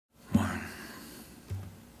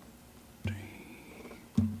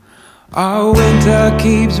Our winter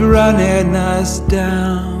keeps running us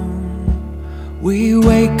down. We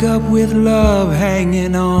wake up with love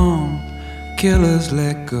hanging on. Killers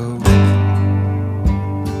let go.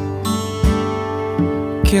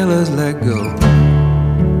 Killers let go.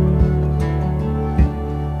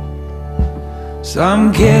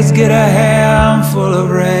 Some kids get a handful of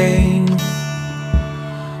rain.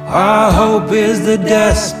 Our hope is the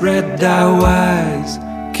desperate die wise.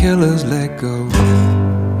 Killers let go.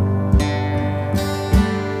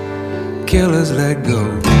 Killers let go.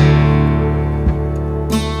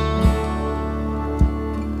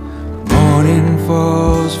 Morning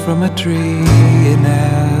falls from a tree and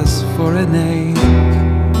asks for a name.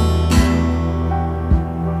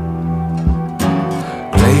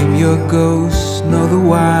 Claim your ghost, know the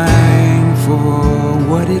wine for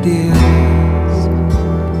what it is.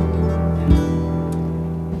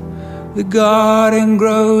 The garden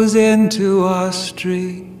grows into our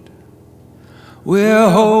street. We're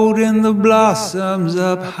holding the blossoms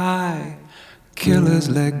up high. Killers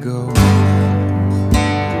let go.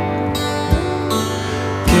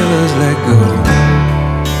 Killers let go.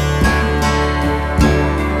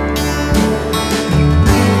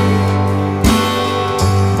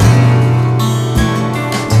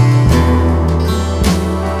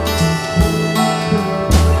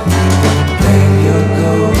 Claim your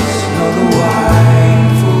ghost, know the wine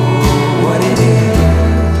for what it is.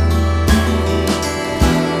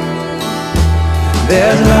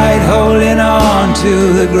 There's light holding on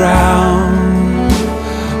to the ground.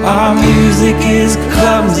 Our music is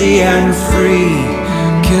clumsy and free.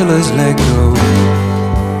 Killers let go.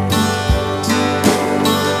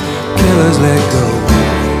 Killers let go.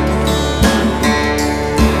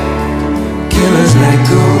 Killers let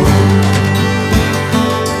go.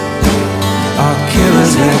 Our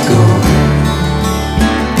killers let go.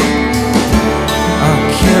 Our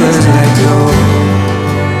killers let go.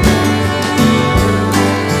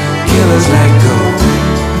 Killers let go.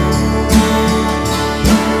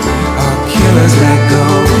 Our killers let go.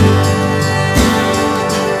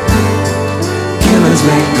 Killers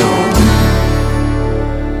let go.